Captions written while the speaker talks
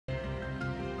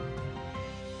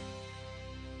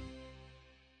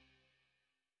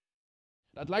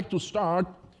I'd like to start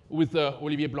with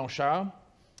Olivier Blanchard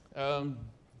to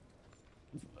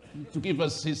give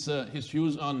us his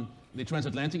views on the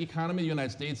transatlantic economy, the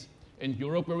United States and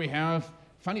Europe, where we have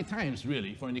funny times,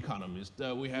 really, for an economist.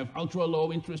 We have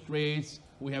ultra-low interest rates.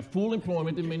 We have full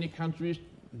employment in many countries,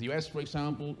 the US, for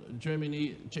example,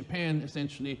 Germany, Japan,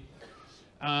 essentially.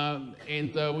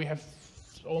 And we have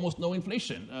almost no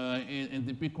inflation. And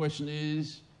the big question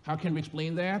is, how can we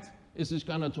explain that? Is this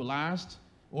going to last?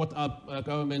 What are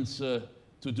governments to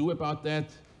do about that?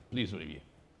 Please, Olivier.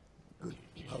 Good.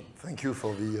 Well, thank you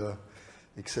for the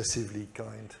excessively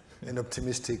kind and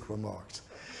optimistic remarks.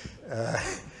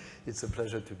 It's a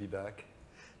pleasure to be back.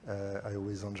 I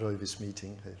always enjoy this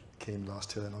meeting. I came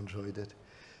last year and enjoyed it.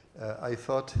 I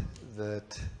thought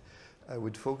that I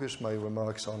would focus my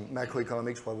remarks on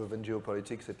macroeconomics rather than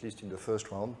geopolitics, at least in the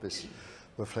first round. This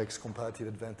reflects comparative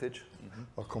advantage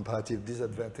or comparative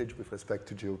disadvantage with respect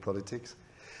to geopolitics.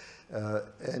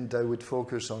 And I would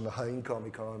focus on the high-income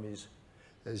economies,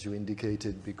 as you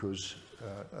indicated, because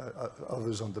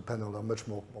others on the panel are much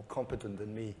more competent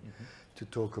than me to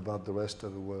talk about the rest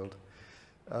of the world.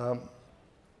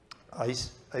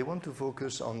 I want to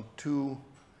focus on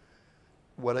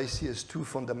what I see as two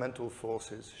fundamental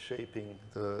forces shaping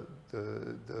the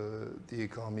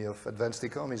economy of advanced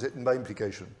economies, and by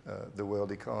implication, the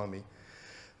world economy.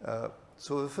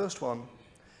 So the first one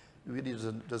really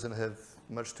doesn't have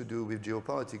much to do with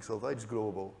geopolitics, although it's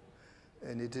global.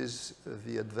 And it is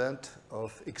the advent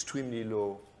of extremely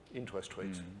low interest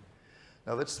rates.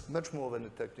 Now, that's much more than a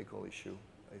technical issue.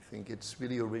 I think it's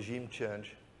really a regime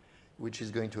change which is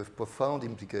going to have profound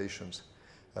implications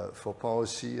for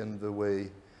policy and the way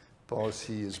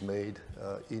policy is made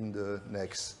in the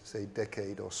next, say,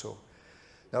 decade or so.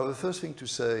 Now, the first thing to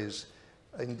say is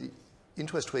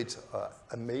interest rates are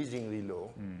amazingly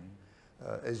low.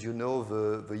 As you know,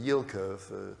 the yield curve,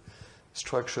 the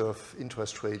structure of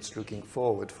interest rates looking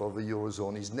forward for the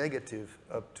Eurozone is negative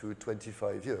up to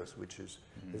 25 years, which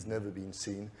has never been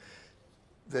seen.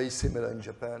 Very similar in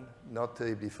Japan, not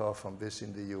terribly far from this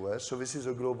in the US. So this is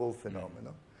a global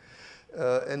phenomenon.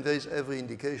 And there is every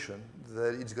indication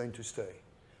that it's going to stay.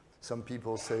 Some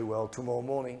people say, well, tomorrow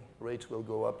morning, rates will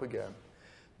go up again.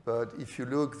 But if you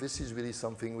look, this is really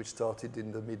something which started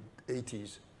in the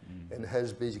mid-80s and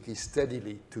has basically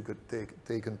steadily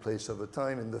taken place over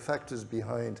time, and the factors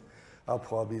behind are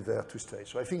probably there to stay.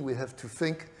 So I think we have to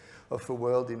think of a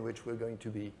world in which we're going to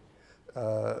be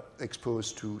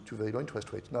exposed to very low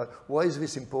interest rates. Now, why is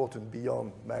this important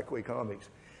beyond macroeconomics,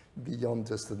 beyond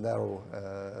just the narrow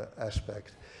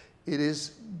aspect? It is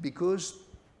because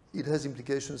it has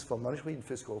implications for monetary and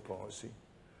fiscal policy.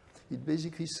 It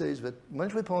basically says that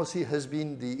monetary policy has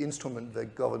been the instrument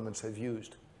that governments have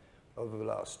used over the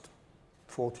last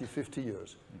 40, 50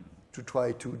 years to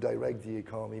try to direct the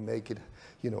economy, make it,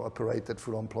 operate at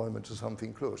full employment or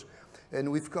something close.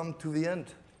 And we've come to the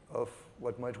end of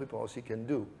what monetary policy can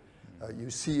do. You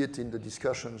see it in the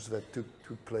discussions that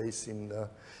took place in the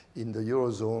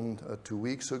Eurozone 2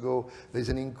 weeks ago. There's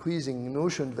an increasing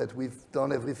notion that we've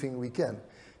done everything we can,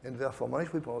 and therefore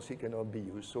monetary policy cannot be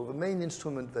used. So the main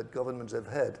instrument that governments have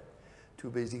had to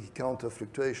basically counter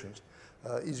fluctuations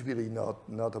is really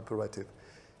not operative.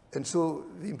 And so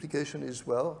the implication is,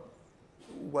 well,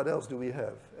 what else do we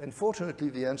have? And fortunately,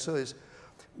 the answer is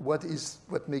what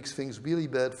makes things really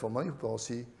bad for monetary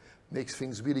policy makes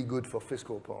things really good for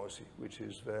fiscal policy, which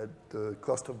is that the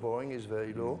cost of borrowing is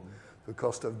very low, the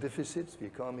cost of deficits, the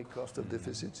economic cost of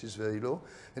deficits is very low,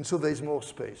 and so there's more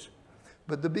space.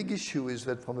 But the big issue is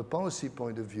that from a policy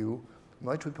point of view,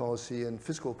 monetary policy and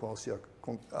fiscal policy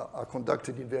are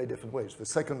conducted in very different ways. The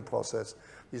second process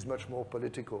is much more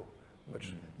political,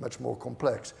 much more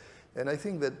complex. And I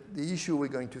think that the issue we're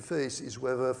going to face is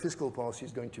whether fiscal policy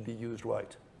is going to be used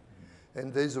right.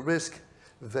 And there's a risk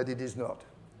that it is not.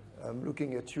 I'm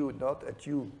looking at you, not at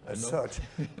you as such,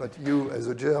 but you as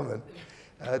a German,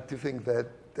 to think that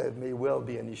there may well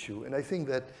be an issue. And I think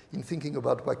that in thinking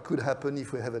about what could happen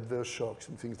if we have adverse shocks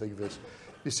and things like this,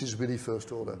 this is really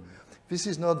first order. This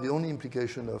is not the only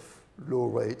implication of low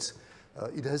rates.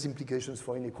 It has implications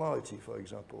for inequality, for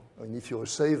example. I mean, if you're a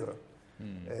saver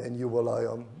and you rely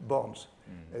on bonds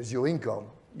as your income,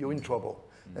 you're in trouble.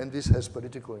 And this has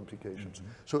political implications.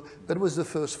 So that was the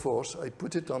first force. I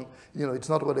put it on, it's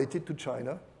not related to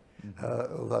China,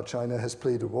 although China has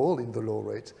played a role in the low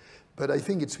rates. But I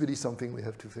think it's really something we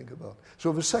have to think about.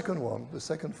 So the second one, the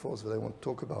second force that I want to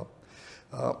talk about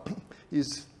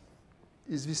is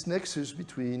this nexus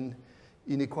between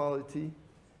inequality,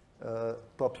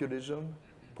 populism,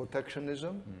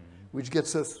 protectionism, which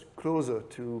gets us closer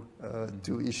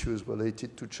to issues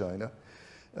related to China.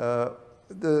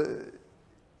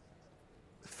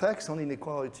 facts on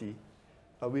inequality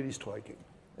are really striking.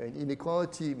 And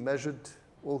inequality measured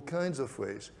all kinds of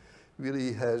ways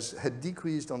really had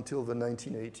decreased until the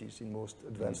 1980s in most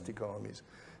advanced economies.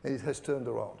 And it has turned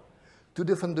around to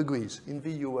different degrees. In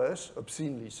the US,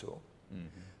 obscenely so.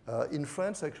 In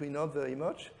France, actually not very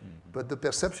much, but the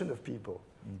perception of people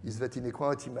is that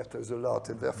inequality matters a lot,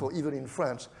 and therefore even in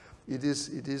France, it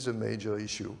is a major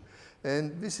issue.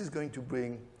 And this is going to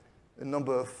bring a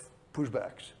number of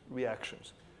pushbacks,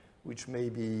 reactions, which may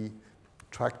be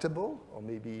tractable or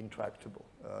may be intractable.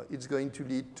 It's going to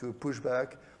lead to a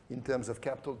pushback in terms of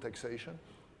capital taxation.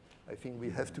 I think we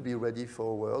have to be ready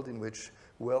for a world in which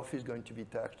wealth is going to be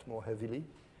taxed more heavily,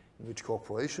 in which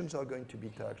corporations are going to be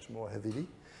taxed more heavily.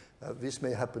 This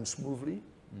may happen smoothly,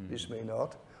 this may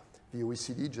not. The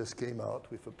OECD just came out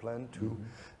with a plan to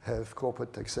have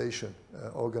corporate taxation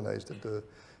organized at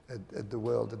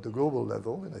the global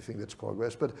level, and I think that's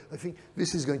progress. But I think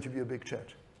this is going to be a big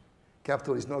change.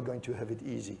 Capital is not going to have it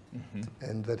easy,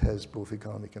 and that has both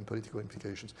economic and political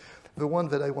implications. The one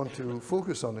that I want to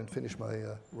focus on and finish my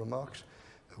remarks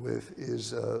with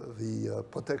is the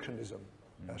protectionism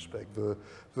aspect,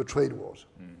 the trade wars,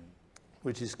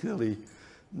 which is clearly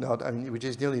not, which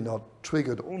is nearly not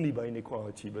triggered only by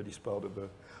inequality, but is part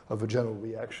of a general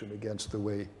reaction against the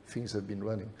way things have been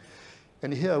running.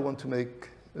 And here I want to make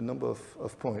a number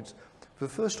of points. The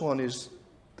first one is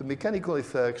the mechanical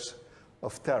effects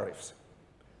of tariffs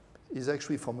is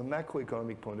actually, from a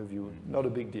macroeconomic point of view, not a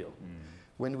big deal.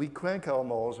 When we crank our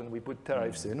mouths and we put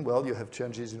tariffs in, well, you have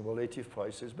changes in relative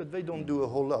prices, but they don't do a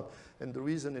whole lot. And the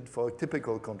reason is, for a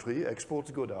typical country,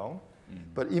 exports go down,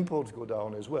 but imports go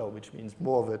down as well, which means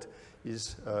more of it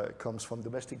comes from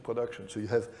domestic production. So you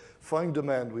have foreign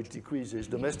demand, which decreases,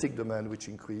 domestic demand, which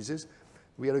increases.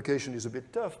 Reallocation is a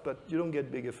bit tough, but you don't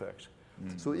get big effects.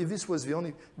 So if this was the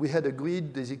only, we had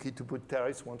agreed basically to put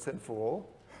tariffs once and for all.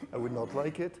 I would not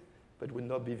like it, but it would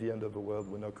not be the end of the world,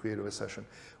 would not create a recession.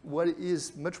 What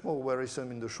is much more worrisome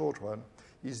in the short run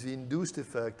is the induced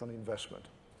effect on investment,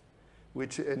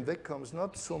 and that comes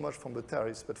not so much from the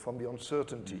tariffs, but from the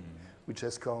uncertainty which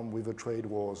has come with the trade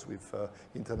wars, with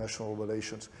international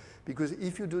relations. Because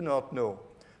if you do not know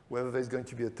whether there's going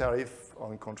to be a tariff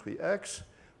on country X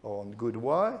or on good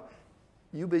Y,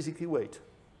 you basically wait.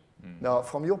 Now,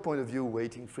 from your point of view,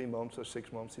 waiting 3 months or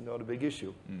 6 months is not a big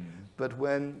issue. But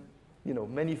when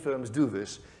many firms do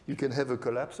this, you can have a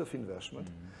collapse of investment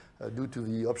due to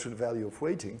the option value of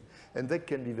waiting, and that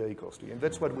can be very costly. And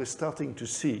that's what we're starting to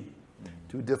see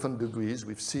to different degrees.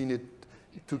 We've seen it.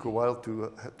 It took a while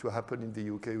to happen in the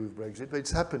UK with Brexit, but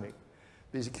it's happening.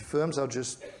 Basically, firms are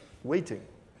just waiting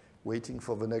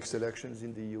for the next elections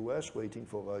in the US, waiting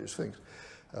for various things.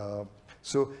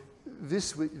 So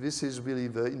this is really,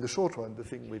 in the short run, the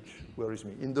thing which worries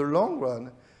me. In the long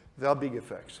run, there are big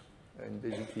effects. And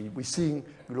basically, we're seeing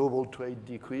global trade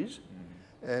decrease,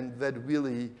 and that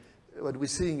really, what we're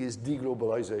seeing is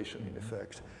deglobalization, in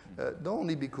effect. Not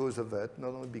only because of that,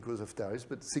 not only because of tariffs,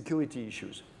 but security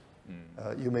issues.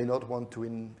 You may not want to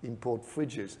import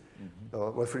fridges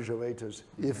or refrigerators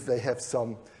if they have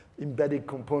some embedded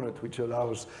component which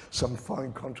allows some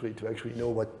foreign country to actually know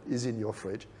what is in your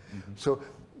fridge. So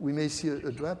we may see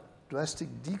a drastic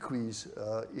decrease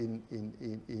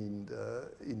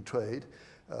in trade.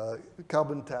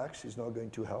 Carbon tax is not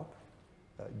going to help.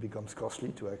 It becomes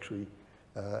costly to actually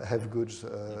have goods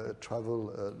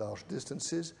travel large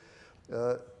distances.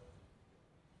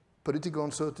 Political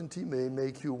uncertainty may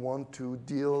make you want to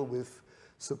deal with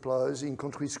suppliers in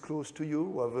countries close to you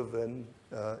rather than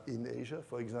in Asia,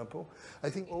 for example. I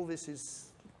think all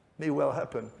this may well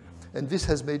happen. And this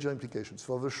has major implications.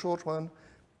 For the short run,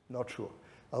 not sure.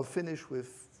 I'll finish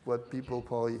with what people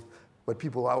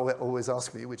always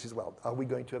ask me, which is, well, are we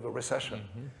going to have a recession?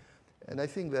 And I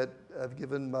think that I've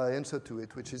given my answer to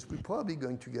it, which is we're probably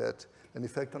going to get an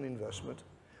effect on investment,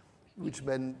 which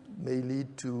may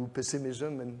lead to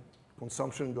pessimism and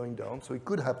consumption going down. So it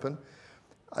could happen.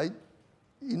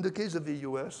 In the case of the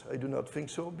US, I do not think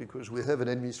so, because we have an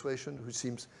administration who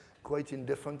seems quite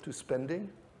indifferent to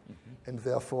spending. And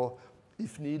therefore,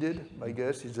 if needed, my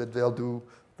guess is that they'll do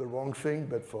the wrong thing,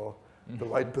 but for the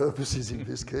right purposes in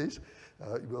this case.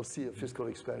 We'll see a fiscal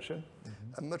expansion.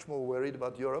 I'm much more worried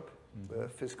about Europe, where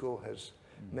fiscal has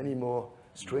many more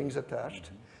strings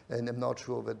attached, and I'm not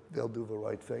sure that they'll do the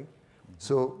right thing.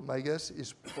 So my guess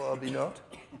is probably not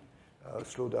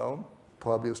slow down,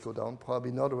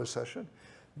 probably not a recession.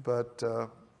 But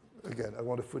again, I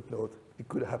want a footnote. It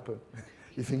could happen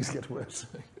if things get worse.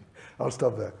 I'll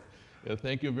stop there. Yeah,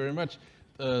 thank you very much.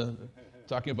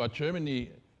 Talking about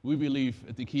Germany, we believe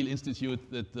at the Kiel Institute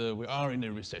that we are in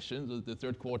a recession. The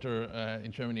third quarter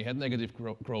in Germany had negative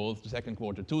growth, the second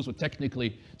quarter too. So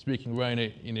technically speaking, we're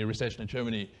in a recession in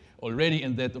Germany already,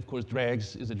 and that, of course,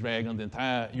 is a drag on the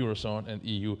entire Eurozone and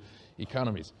EU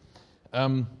economies.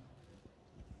 I've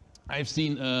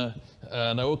seen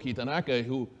Naoki Tanaka,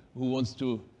 who wants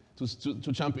to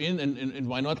jump in, and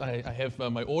why not? I have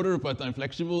my order, but I'm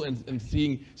flexible, and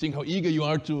seeing how eager you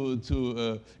are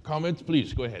to comment,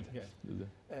 please go ahead. Yeah.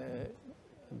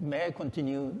 May I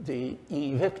continue the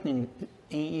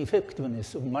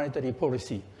ineffectiveness of monetary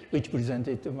policy, which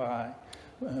presented by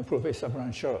Professor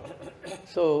Blanchard.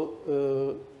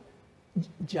 So,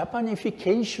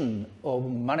 Japanification of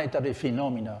monetary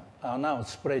phenomena are now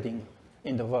spreading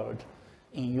in the world,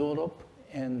 in Europe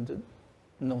and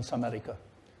North America.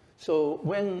 So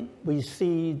when we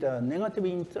see the negative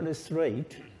interest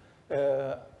rate,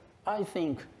 I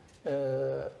think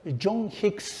John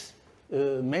Hicks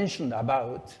mentioned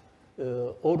about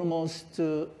almost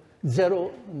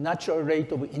zero natural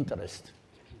rate of interest.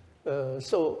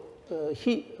 Mr.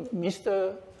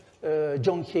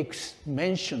 John Hicks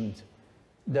mentioned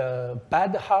the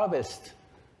bad harvest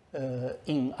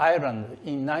in Ireland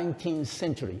in 19th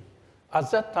century. At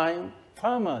that time,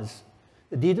 farmers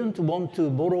didn't want to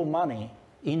borrow money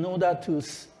in order to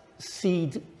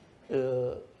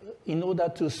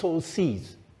sow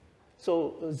seeds.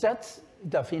 So that's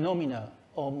the phenomena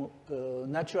of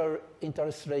natural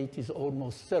interest rate is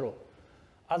almost zero.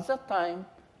 At that time,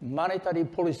 monetary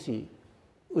policy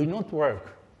will not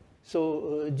work.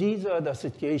 So these are the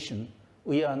situations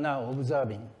we are now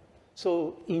observing.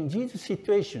 So in this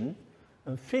situation,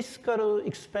 fiscal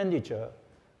expenditure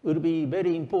will be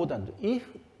very important if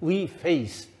we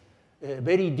face a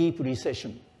very deep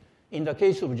recession. In the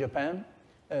case of Japan,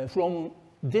 from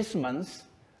this month,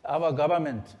 our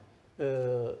government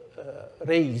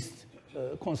raised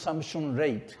consumption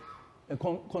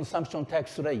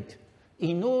tax rate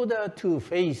in order to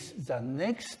face the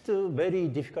next very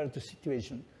difficult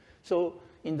situation. So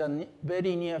in the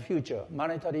very near future,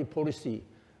 monetary policy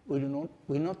will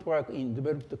not work in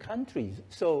developed countries.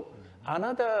 So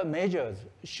another measures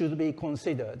should be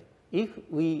considered if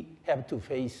we have to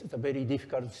face the very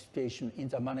difficult situation in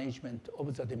the management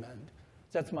of the demand.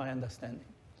 That's my understanding.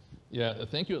 Yeah,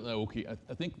 thank you, Naoki.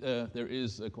 I think there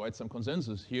is quite some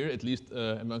consensus here, at least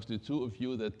amongst the two of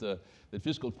you, that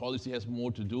fiscal policy has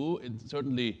more to do,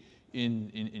 certainly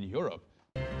in Europe.